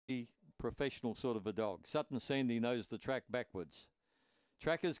professional sort of a dog. Sutton Sandy knows the track backwards.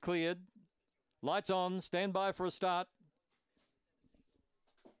 Track is cleared. Lights on. Stand by for a start.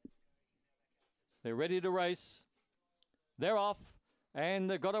 They're ready to race. They're off. And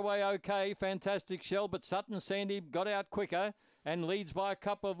they got away okay. Fantastic Shell, but Sutton Sandy got out quicker and leads by a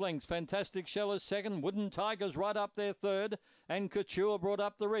couple of lengths. Fantastic Shell is second. Wooden Tiger's right up there third. And Couture brought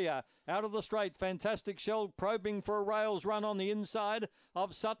up the rear. Out of the straight, Fantastic Shell probing for a rails run on the inside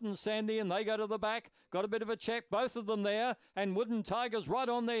of Sutton Sandy, and they go to the back. Got a bit of a check, both of them there. And Wooden Tiger's right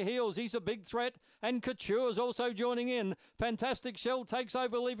on their heels. He's a big threat. And Couture's also joining in. Fantastic Shell takes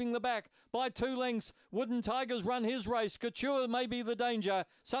over, leaving the back by 2 lengths. Wooden Tiger's run his race. Couture may be the danger.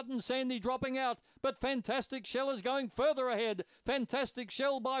 Sutton Sandy dropping out, but Fantastic Shell is going further ahead. Fantastic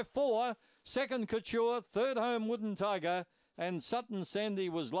Shell by 4. Second Couture, third home Wooden Tiger, and Sutton Sandy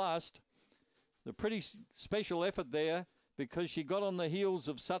was last. A pretty special effort there because she got on the heels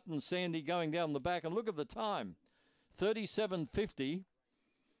of Sutton Sandy going down the back. And look at the time. 37.50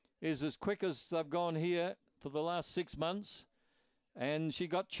 is as quick as they've gone here for the last 6 months. And she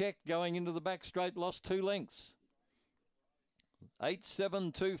got checked going into the back straight, lost 2 lengths.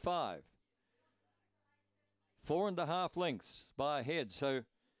 8.725. 4.5 lengths by a head. So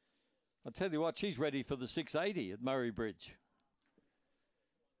I'll tell you what, she's ready for the 680 at Murray Bridge.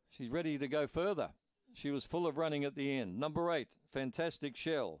 She's ready to go further. She was full of running at the end. Number 8, Fantastic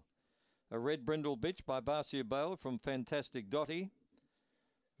Shell. A red brindle bitch by Barcia Bale from Fantastic Dotty.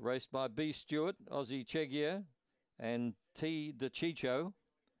 Raced by B. Stewart, Aussie Chegia, and T. De Chicho.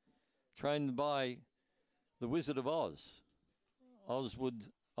 Trained by the Wizard of Oz, Oswald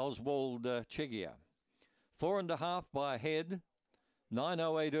Chegia. 4.5 by a head.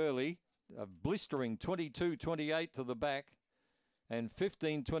 9.08 early. A blistering 22.28 to the back. And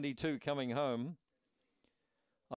 15.22 coming home.